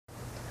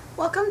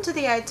Welcome to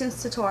the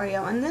iTunes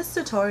tutorial. In this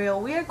tutorial,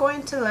 we are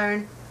going to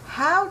learn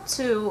how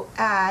to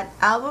add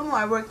album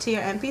artwork to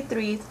your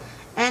MP3s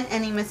and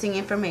any missing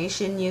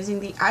information using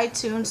the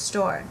iTunes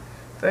store.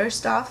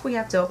 First off, we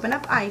have to open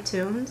up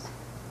iTunes,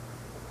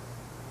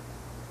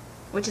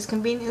 which is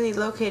conveniently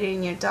located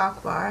in your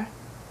dock bar.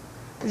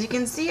 As you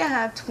can see, I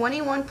have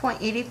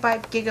 21.85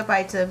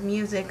 gigabytes of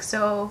music,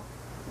 so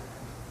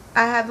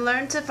I have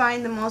learned to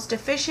find the most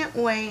efficient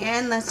way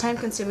and less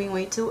time-consuming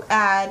way to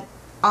add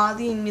all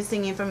the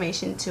missing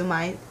information to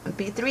my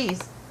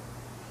MP3s.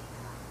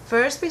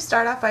 First, we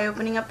start off by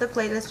opening up the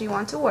playlist we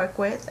want to work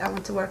with. I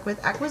want to work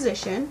with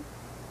Acquisition.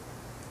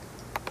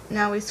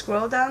 Now we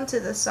scroll down to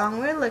the song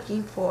we're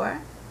looking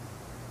for.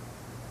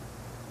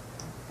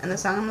 And the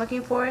song I'm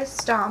looking for is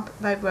Stomp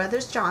by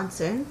Brothers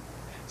Johnson.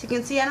 As you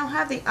can see, I don't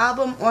have the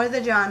album or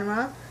the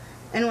genre.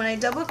 And when I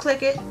double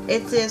click it,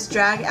 it says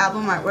drag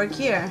album artwork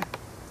here.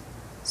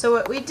 So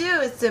what we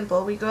do is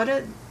simple. We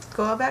go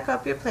back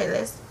up your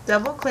playlist,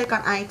 double click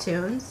on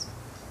iTunes,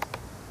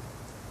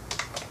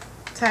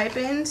 type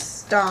in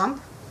Stomp,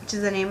 which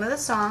is the name of the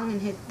song,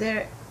 and hit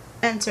the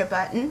enter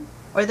button,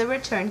 or the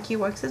return key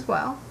works as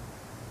well.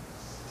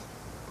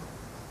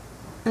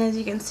 And as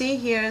you can see,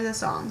 here are the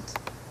songs.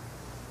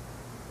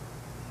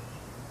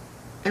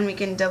 And we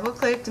can double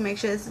click to make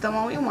sure this is the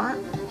one we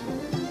want.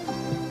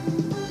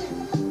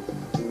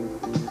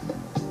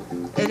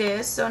 It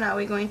is, so now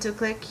we're going to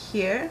click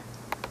here.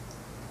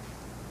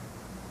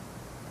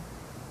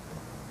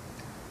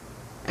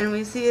 And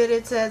we see that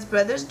it says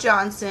Brothers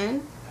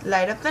Johnson,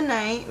 Light Up the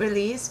Night,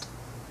 released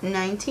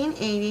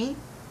 1980,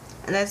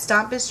 and that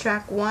Stomp is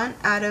track 1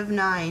 out of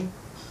 9.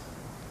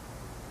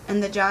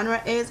 And the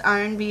genre is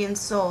R&B and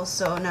soul.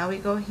 So now we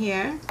go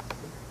here,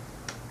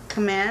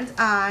 Command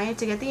I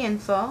to get the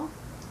info,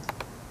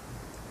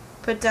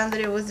 put down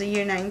that it was the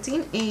year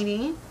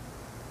 1980,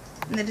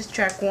 and that is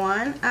track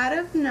 1 out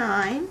of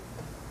 9.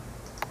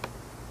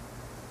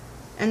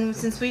 And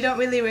since we don't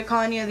really recall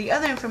any of the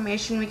other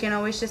information, we can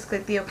always just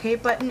click the OK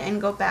button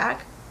and go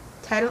back.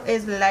 Title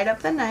is Light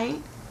Up the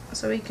Night,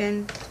 so we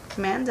can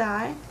Command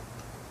I,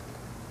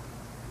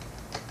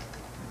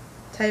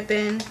 type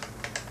in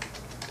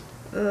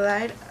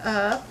Light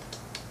Up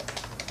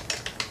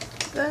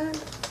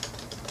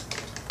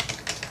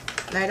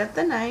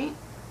the Night,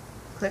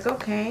 click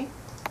OK,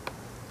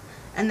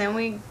 and then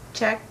we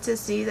check to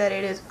see that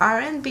it is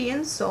R&B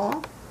and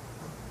soul.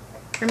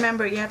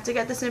 Remember, you have to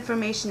get this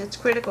information. It's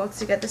critical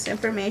to get this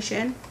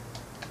information.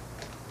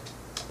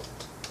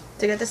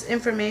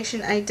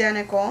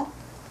 Identical.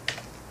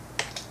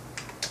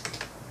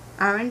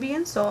 R&B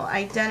and soul,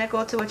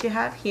 identical to what you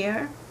have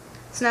here.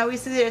 So now we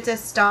see that it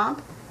says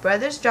Stomp,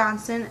 Brothers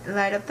Johnson,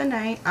 Light Up the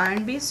Night,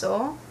 R&B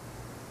soul.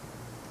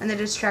 And that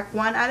is track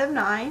 1 out of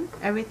 9.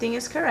 Everything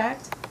is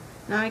correct.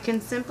 Now we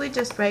can simply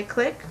just right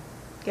click,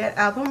 get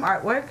album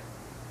artwork.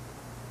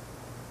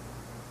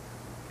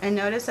 And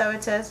notice how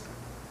it says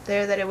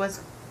there that it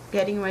was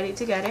getting ready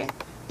to get it.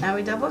 Now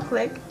we double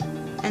click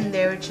and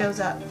there it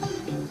shows up.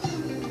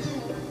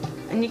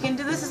 And you can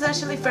do this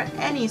essentially for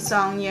any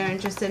song you're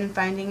interested in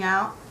finding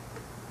out.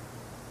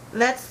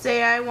 Let's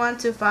say I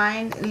want to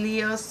find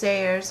Leo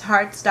Sayer's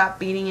Heart Stop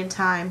Beating in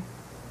Time.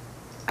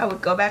 I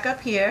would go back up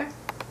here,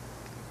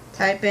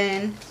 type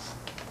in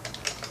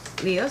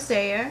Leo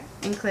Sayer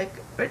and click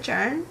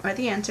return or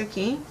the enter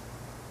key.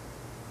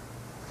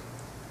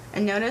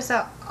 And notice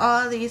how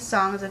all these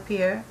songs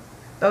appear.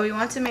 But we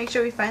want to make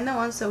sure we find the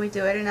one, so we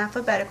do it in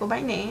alphabetical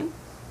by name.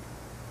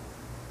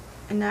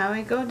 And now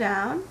we go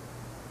down.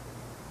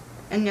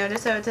 And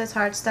notice how it says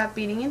Heart Stop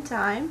Beating in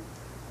Time.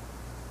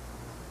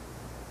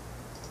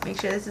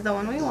 Make sure this is the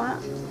one we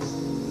want.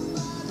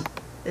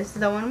 This is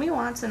the one we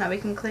want, so now we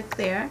can click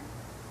there.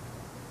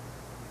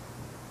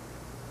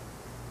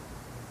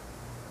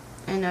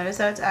 And notice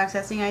how it's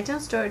accessing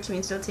iTunes Store, which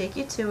means it'll take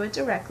you to it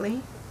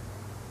directly.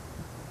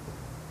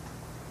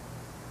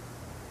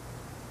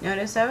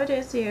 Notice how it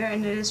is here,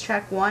 and it is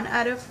track 1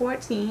 out of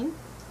 14.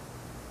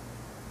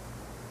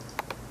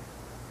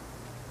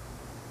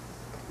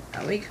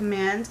 Now we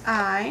Command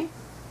I,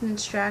 and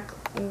it's track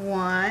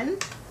 1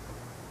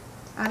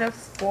 out of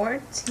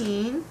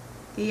 14.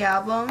 The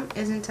album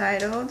is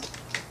entitled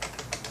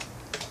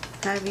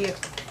Have You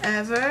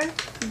Ever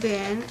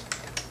Been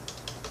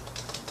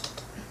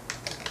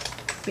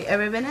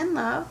in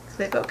Love?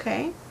 Click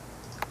OK.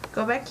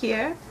 Go back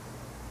here,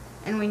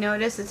 and we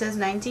notice it says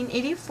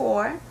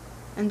 1984.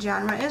 And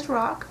genre is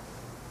rock,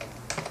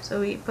 so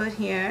we put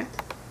here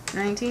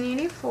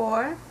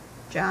 1984,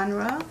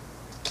 genre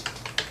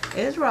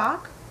is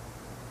rock.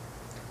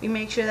 We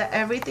make sure that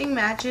everything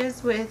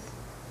matches with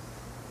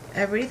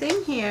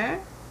everything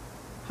here.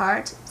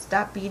 Heart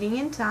Stop Beating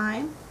in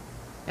Time.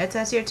 It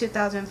says here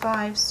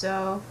 2005,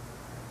 so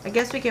I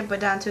guess we can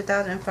put down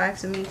 2005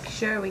 to make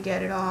sure we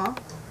get it all.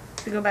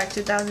 We go back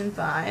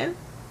 2005.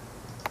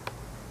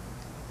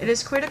 It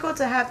is critical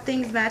to have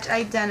things match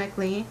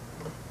identically.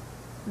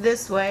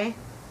 This way,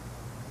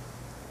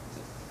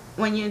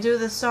 when you do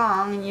the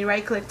song and you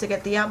right click to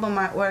get the album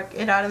artwork,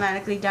 it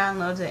automatically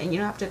downloads it and you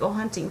don't have to go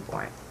hunting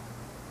for it.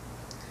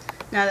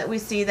 Now that we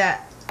see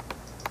that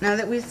Now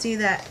that we see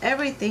that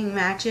everything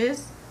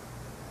matches,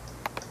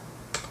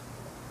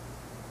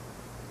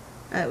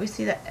 we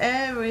see that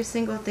every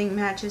single thing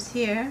matches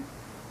here,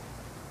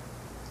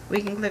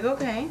 we can click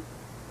OK.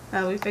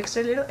 We fixed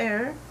our little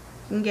error.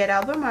 You can get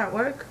album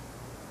artwork,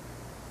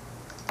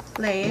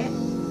 play it,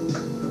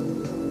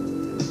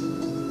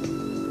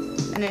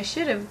 and it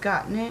should have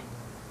gotten it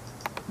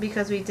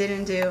because we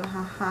didn't do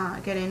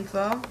get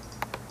info.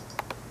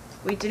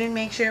 We didn't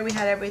make sure we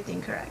had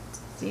everything correct.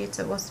 See, it's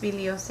supposed to be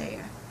Leo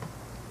Sayer.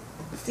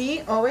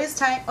 See, always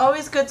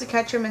good to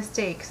catch your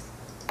mistakes.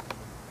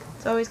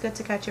 It's always good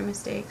to catch your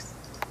mistakes.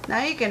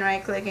 Now you can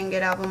right click and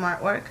get album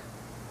artwork.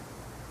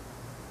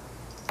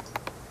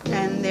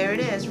 And there it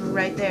is,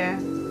 right there.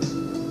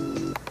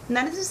 And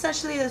that is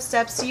essentially the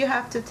steps you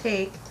have to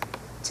take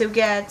to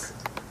get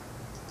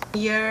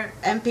your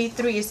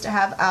MP3s to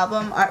have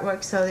album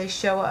artwork so they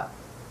show up.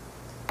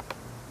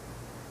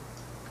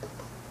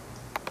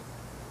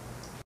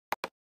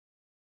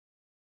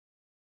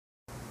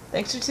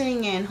 Thanks for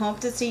tuning in. Hope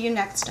to see you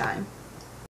next time.